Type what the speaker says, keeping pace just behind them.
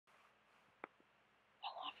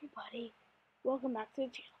everybody, welcome back to the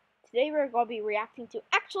channel. Today we're going to be reacting to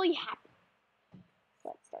actually happen. So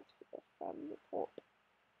let's start from the top,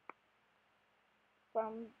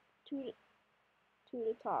 from to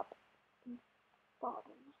the top,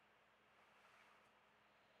 bottom.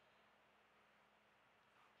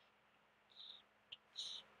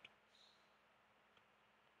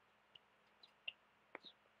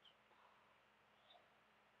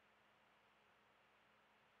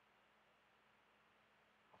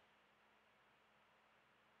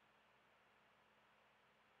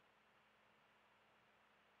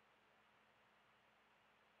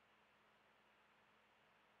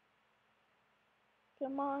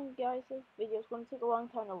 Come on, guys, this video is going to take a long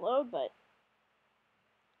time to load, but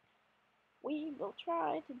we will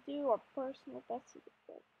try to do our personal best to do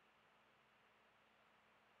it.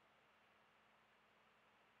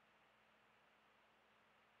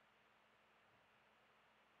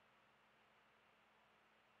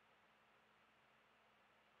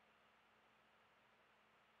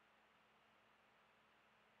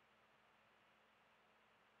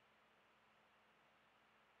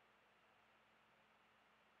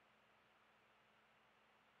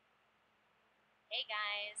 Hey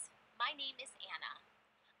guys, my name is Anna.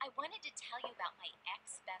 I wanted to tell you about my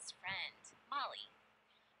ex-best friend, Molly.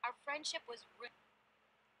 Our friendship was ruined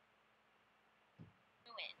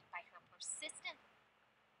by her persistent...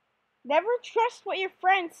 Never trust what your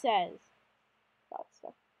friend says.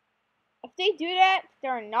 If they do that,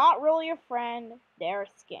 they're not really your friend, they're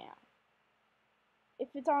a scam. If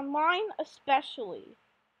it's online, especially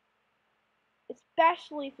if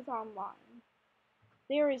it's online,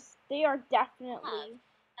 they are definitely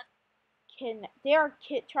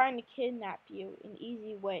trying to kidnap you in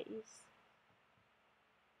easy ways.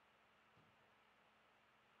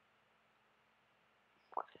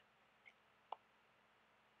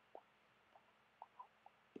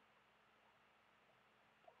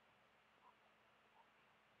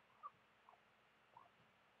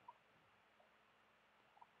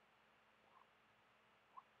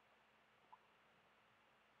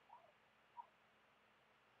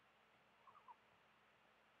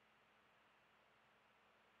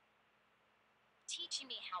 teaching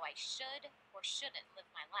me how I should or shouldn't live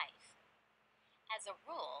my life. As a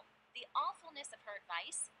rule, the awfulness of her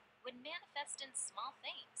advice would manifest in small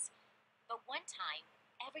things. But one time,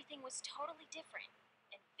 everything was totally different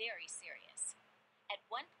and very serious. At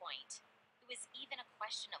one point, it was even a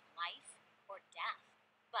question of life or death.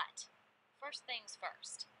 But, first things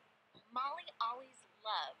first, Molly always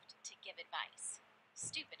loved to give advice.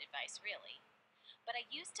 Stupid advice, really. But I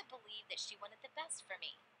used to believe that she wanted the best for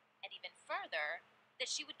me, and even further, that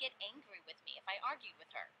she would get angry with me if I argued with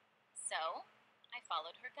her. So, I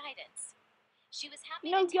followed her guidance. She was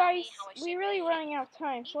happy to tell Guys, me how I should we're really behave, running out of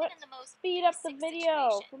time, so even let's in the most speed up the basic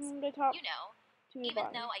video situations. from the top You know, to the even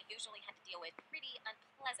bottom. though I usually had to deal with pretty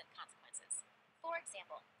unpleasant consequences. For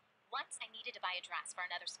example, once I needed to buy a dress for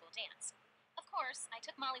another school dance. Of course, I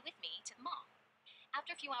took Molly with me to the mall.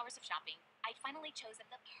 After a few hours of shopping, I'd finally chosen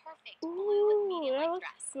the perfect blue medium-length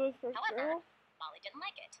dress. Good for However, girl. Molly didn't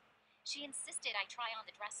like it. She insisted I try on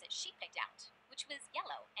the dress that she picked out, which was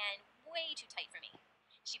yellow and way too tight for me.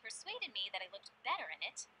 She persuaded me that I looked better in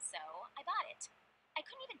it, so I bought it. I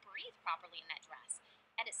couldn't even breathe properly in that dress,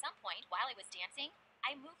 and at some point, while I was dancing,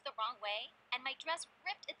 I moved the wrong way, and my dress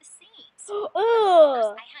ripped at the seams. Of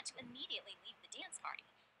course, I had to immediately leave the dance party,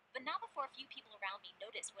 but not before a few people around me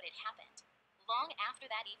noticed what had happened. Long after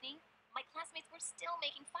that evening, my classmates were still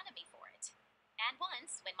making fun of me for it. And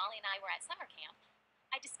once, when Molly and I were at summer camp,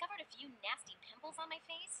 I discovered a few nasty pimples on my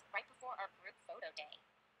face right before our group photo day.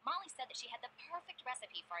 Molly said that she had the perfect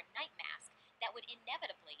recipe for a night mask that would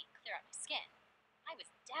inevitably clear up my skin. I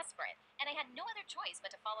was desperate, and I had no other choice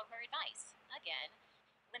but to follow her advice. Again.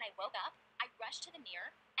 When I woke up, I rushed to the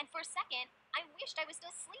mirror, and for a second, I wished I was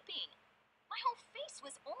still sleeping. My whole face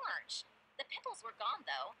was orange. The pimples were gone,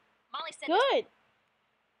 though. Molly said... Good.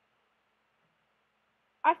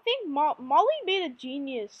 I think Molly made a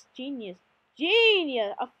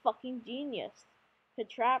a fucking genius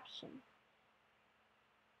contraption.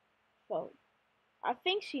 So, I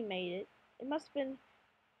think she made it. It must have been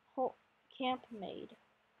whole camp made.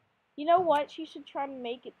 You know what? She should try to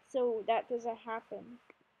make it so that doesn't happen.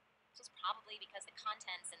 This was probably because the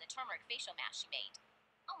contents in the turmeric facial mask she made.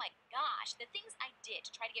 Oh my gosh, the things I did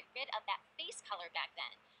to try to get rid of that face color back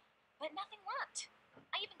then. But nothing worked.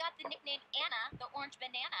 I even got the nickname Anna, the orange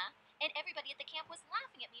banana, and everybody at the camp was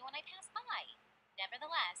laughing at me when I passed by.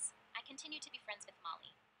 Nevertheless, I continued to be friends with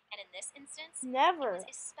Molly. And in this instance, it was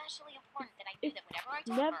especially important that I knew that whenever I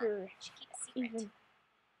told her, she'd keep a secret.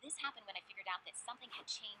 This happened when I figured out that something had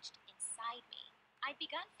changed inside me. I'd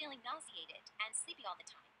begun feeling nauseated and sleepy all the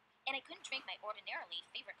time, and I couldn't drink my ordinarily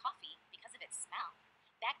favorite coffee because of its smell.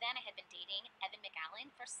 Back then, I had been dating Evan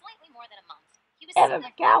McAllen for slightly more than a month. He was Evan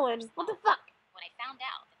similar to my McAllen, first what the love. fuck? When I found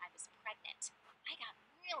out that I was pregnant, I got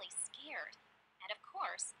really scared. And of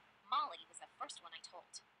course, Molly was the first one I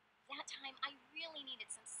told. That time, I really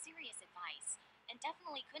needed some serious advice and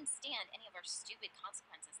definitely couldn't stand any of her stupid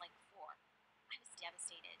consequences like before. I was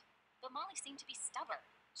devastated. But Molly seemed to be stubborn.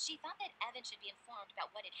 She thought that Evan should be informed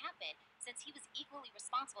about what had happened since he was equally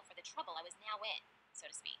responsible for the trouble I was now in, so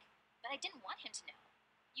to speak. But I didn't want him to know.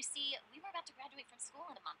 You see, we were about to graduate from school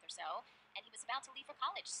in a month or so, and he was about to leave for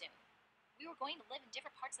college soon. We were going to live in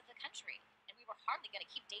different parts of the country, and we were hardly going to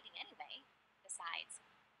keep dating anyway. Besides,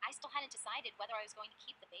 I still hadn't decided whether I was going to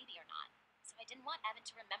keep the baby or not, so I didn't want Evan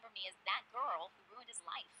to remember me as that girl who ruined his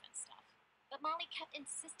life and stuff. But Molly kept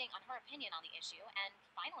insisting on her opinion on the issue, and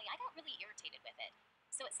finally I got really irritated with it.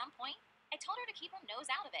 So at some point, I told her to keep her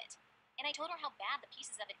nose out of it. And I told her how bad the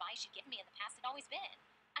pieces of advice she'd given me in the past had always been.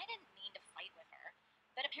 I didn't mean to fight with her,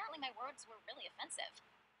 but apparently my words were really offensive.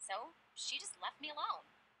 So she just left me alone.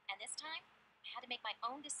 And this time, I had to make my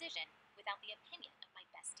own decision without the opinion of my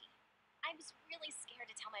bestie. I was really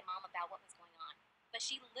scared to tell my mom about what was going on, but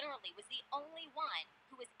she literally was the only one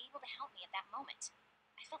who was able to help me at that moment.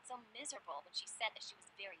 I felt so miserable when she said that she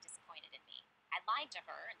was very disappointed in me. I lied to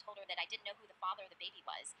her and told her that I didn't know who the father of the baby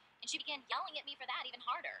was, and she began yelling at me for that even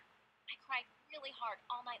harder. I cried really hard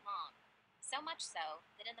all night long. So much so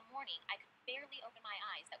that in the morning I could barely open my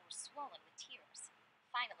eyes that were swollen with tears.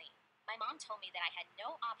 Finally, my mom told me that I had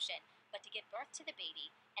no option but to give birth to the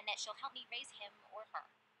baby and that she'll help me raise him or her.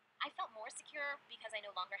 I felt more secure because I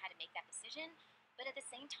no longer had to make that decision, but at the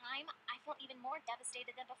same time, I felt even more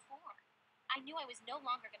devastated than before. I knew I was no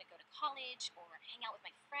longer going to go to college or hang out with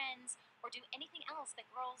my friends or do anything else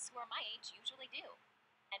that girls who are my age usually do.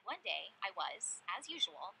 And one day, I was, as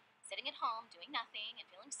usual, sitting at home doing nothing and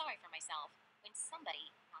feeling sorry for myself when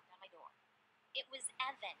somebody knocked on my door. It was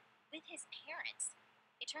Evan, with his parents.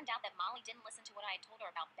 It turned out that Molly didn't listen to what I had told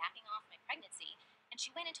her about backing off my pregnancy, and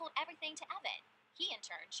she went and told everything to Evan. He, in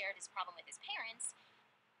turn, shared his problem with his parents.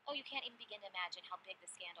 Oh, you can't even begin to imagine how big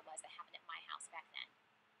the scandal was that happened at my house back then.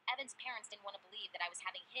 Evan's parents didn't want to believe that I was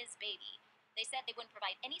having his baby. They said they wouldn't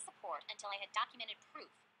provide any support until I had documented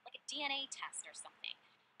proof, like a DNA test or something.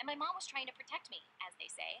 And my mom was trying to protect me, as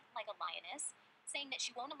they say, like a lioness, saying that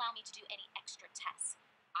she won't allow me to do any extra tests.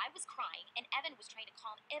 I was crying, and Evan was trying to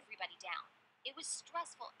calm everybody down. It was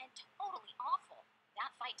stressful and totally awful.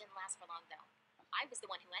 That fight didn't last for long, though. I was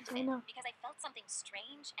the one who ended it because I felt something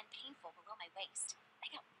strange and painful below my waist.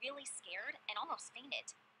 I got really scared and almost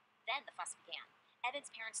fainted. Then the fuss began.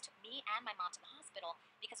 Evan's parents took me and my mom to the hospital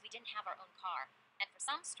because we didn't have our own car, and for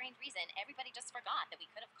some strange reason, everybody just forgot that we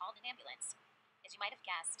could have called an ambulance. As you might have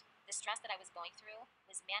guessed, the stress that I was going through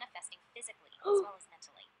was manifesting physically as well as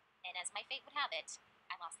mentally. And as my fate would have it,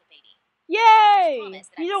 I lost the baby. Yay! The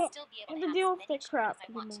doctors promised that You I would don't still be able have to to have deal as with many that children crap as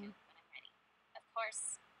I want to anymore. when I'm ready. Of course,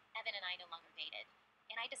 Evan and I no longer dated,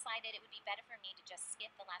 and I decided it would be better for me to just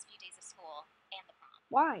skip the last few days of school and the prom.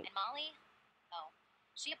 Why? And Molly, oh,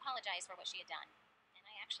 she apologized for what she had done, and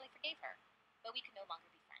I actually forgave her, but we could no longer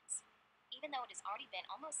be friends. Even though it has already been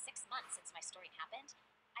almost 6 months since my story happened,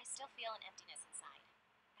 I still feel an emptiness inside.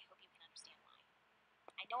 I hope you can understand why.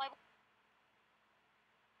 I know I will.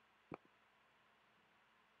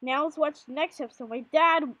 Now let's watch the next episode. My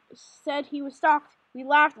dad said he was stalked. We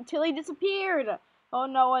laughed until he disappeared. Oh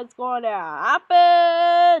no, what's going to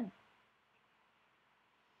happen?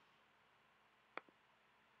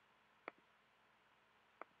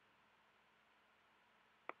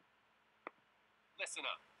 Listen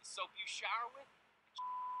up. The soap you shower with?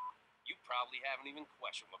 You probably haven't even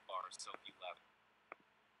questioned what bar of soap you love.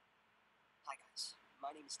 Hi guys, my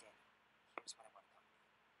name is Daniel. Here's what I want to cover.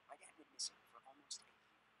 My dad went missing for almost a year,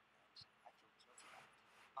 and I feel guilty about it.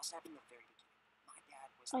 I'll start from the very beginning. My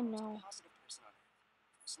dad was the most positive person on earth.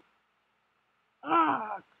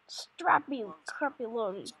 Strap me, crappy He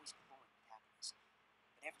loaded. was always glowing with happiness, but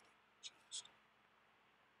everything changed.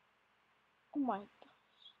 Oh my. After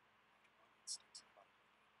one incident about a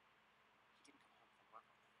year ago, he didn't come home from work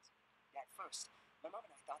one night. At first, my mom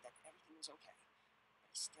and I thought that everything was okay, but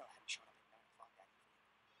he still hadn't shown up at 9 o'clock that evening.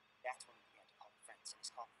 That's when we began to call our friends and his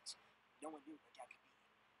colleagues. No one knew where Dad could be.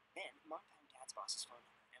 Then, Mom found Dad's boss's phone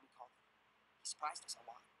number, and we called him. He surprised us a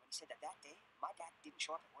lot when he said that that day, my dad didn't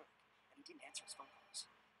show up at work, and he didn't answer his phone calls.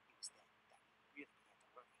 It was then that we really began to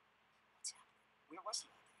worry. What's happening? Where was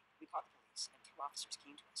he all day? We called the police, and 2 officers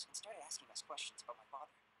came to us and started asking us questions about my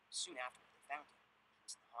father. Soon after they found him, he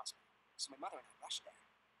was in the hospital. So my mother and I rushed there.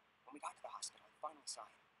 When we got to the hospital and finally saw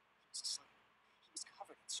him, he was asleep. He He was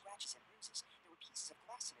covered in scratches and bruises. There were pieces of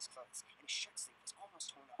glass in his clothes, and his shirt sleeve was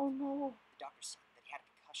almost torn off. Oh no. The doctor said that he had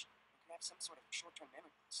a concussion and could have some sort of short-term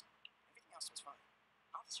memory loss. Everything else was fine.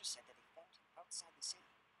 Officers said that they found him outside the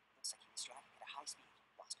city. Looks like he was driving at a high speed,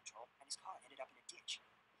 lost control, and his car ended up in a ditch.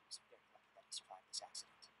 He was very lucky that he survived this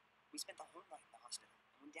accident. We spent the whole night in the hospital,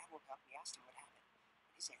 and when Dad woke up, we asked him what happened.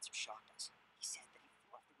 And his answer shocked us. He said that he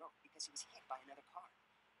flew off the road because he was hit by another car.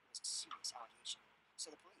 It was a serious allegation.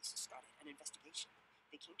 So the police started an investigation.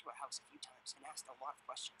 They came to our house a few times and asked a lot of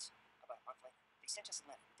questions. About a month later, they sent us a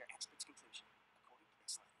letter with their expert's conclusion. According to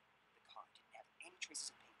this letter, the car didn't have any traces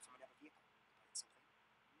of paint from another vehicle. To put it simply,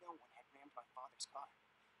 no one had rammed my father's car.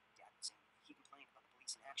 Dad was angry. He complained about the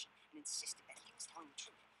police inaction and insisted that he was telling the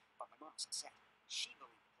truth. But my mom was upset. She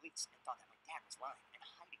believed the police and thought that my dad was lying and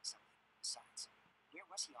hiding something. Besides, where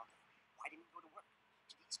was he all day? Why didn't he go to work?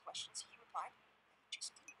 To these questions, he replied that he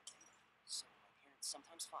just didn't know. So my parents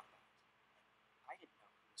sometimes fought about it. And I didn't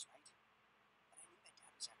know who was right. But I knew that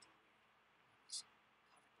Dad was acting weird. He always covered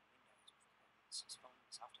the windows with curtains. His phone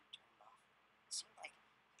was often turned off. It seemed like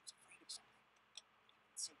he was afraid of something. But he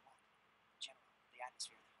wouldn't say what. In general, the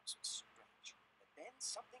atmosphere in the house was strange. But then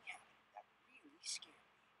something happened that really scared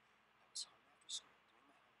me. I was home after school doing my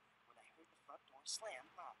homework when I heard the front door slam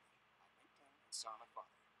loudly. I went down and saw my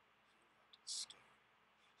father. He looked scared.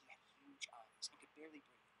 He had huge eyes and could barely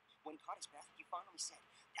breathe. When he caught his breath, he finally said,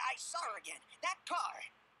 "I saw her again! That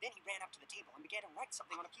car!" Then he ran up to the table and began to write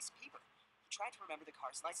something on a piece of paper. He tried to remember the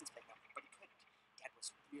car's license plate number, but he couldn't. Dad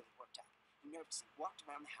was really worked up. He nervously walked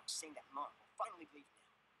around the house saying that Mom will finally believe him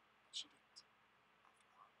now. But she didn't.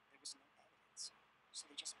 After all, there was no evidence. So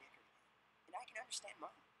they just bickered again. And I can understand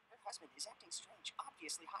Mom. Her husband is acting strange,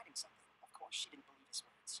 obviously hiding something. Of course, she didn't believe his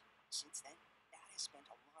words. Since then, Dad has spent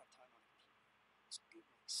a lot of time on the computer. He's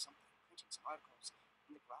Googling something, printing some articles.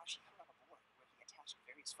 In the garage, he hung up a board where he attached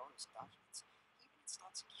various photos and documents. He even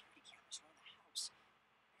installed security cameras around the house.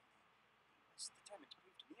 Apparently, he was determined to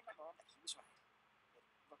prove to me and my mom that he was right. It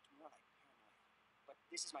looked more like paranoia. But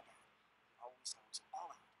this is my dad. He always goes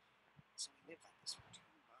all out. So we lived like this for 2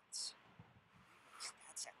 months. Anyways,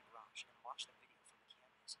 Dad sat in the garage and watched the video from the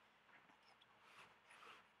cameras. I kept hoping that Dad would admit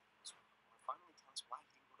that he was wrong, or finally tell us why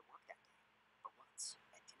he didn't go to work that day. But once,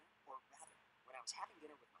 at dinner, or rather, when I was having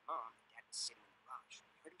dinner with my mom, and Dad was sitting in the garage,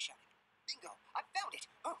 we heard him shouting, "Bingo! I found it!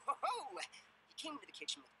 Oh ho ho!" He came into the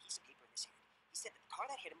kitchen with a piece of paper in his hand. He said that the car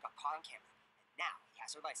that hit him got caught on camera, and now he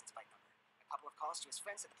has her license plate number. A couple of calls to his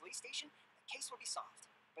friends at the police station, and the case will be solved.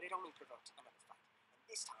 But it only provoked another fight. And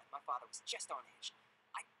this time, my father was just on edge.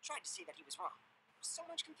 I tried to say that he was wrong. There was so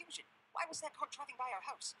much confusion. Why was that car driving by our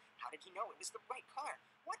house? How did he know it was the right car?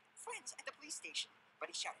 What friends at the police station? But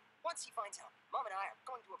he shouted, "Once he finds out, Mom and I are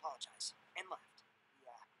going to apologize," and left.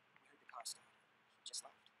 We heard the car start. He just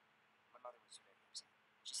left. My mother was very upset.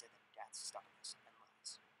 She said that Dad's stubbornness and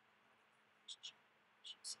lies ruining their relationship.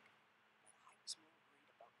 She was sick of it. But I was more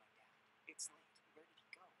worried about my dad. It's late. Where did he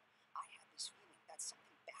go? I had this feeling that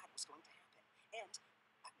something bad was going to happen. And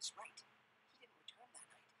I was right. He didn't return that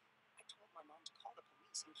night. I told my mom to call the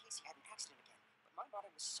police in case he had an accident again. But my mother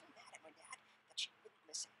was so mad at my dad that she wouldn't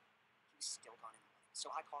listen. He was still gone in the morning,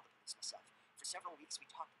 so I called the police myself. For several weeks, we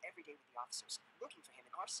talked every day with the officers, looking for him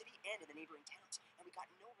in our city and in the neighboring towns, and we got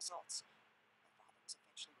no results. My father was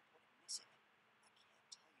eventually reported missing. I can't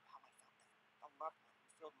tell you how I felt then. The loved one who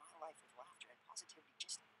filled my life with laughter and positivity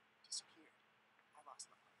just disappeared. I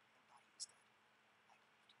lost my mom and thought he was dead. I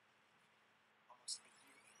grieved. Almost a year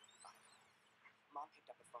later, we got a call. Mom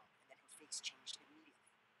picked up the phone, and then her face changed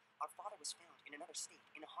immediately. Our father was found in another state,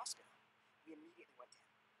 in a hospital. We immediately went to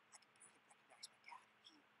him. I could barely recognize my dad.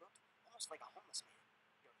 He looked almost like a homeless man.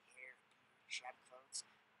 No hair, beard, shabby clothes.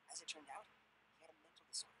 As it turned out, he had a mental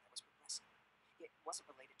disorder that was progressing. It wasn't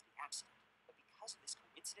related to the accident, but because of this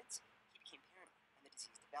coincidence, he became paranoid, and the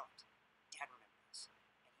disease developed. Dad remembered this,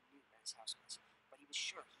 and he knew where his house was, but he was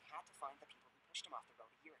sure he had to find the people who pushed him off the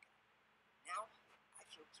road a year ago. Now, I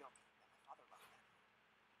feel guilty that my father left that night.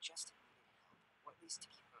 He just needed help, or at least to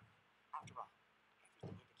be heard. After all,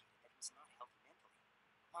 everything indicated that he was not healthy mentally.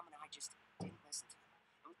 Mom and I just didn't listen to him,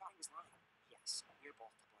 and we thought he was lying. Yes, we're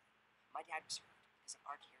both to blame. My dad was hurt because of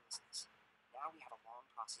our carelessness. Now we have a long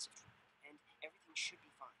process of treatment, and everything should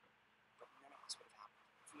be fine. But none of this would have happened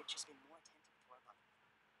if we had just been more attentive to our loved one.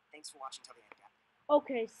 Thanks for watching till the end, Dad.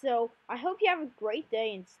 Okay, so I hope you have a great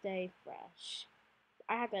day and stay fresh.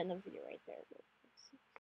 I have to end the video right there.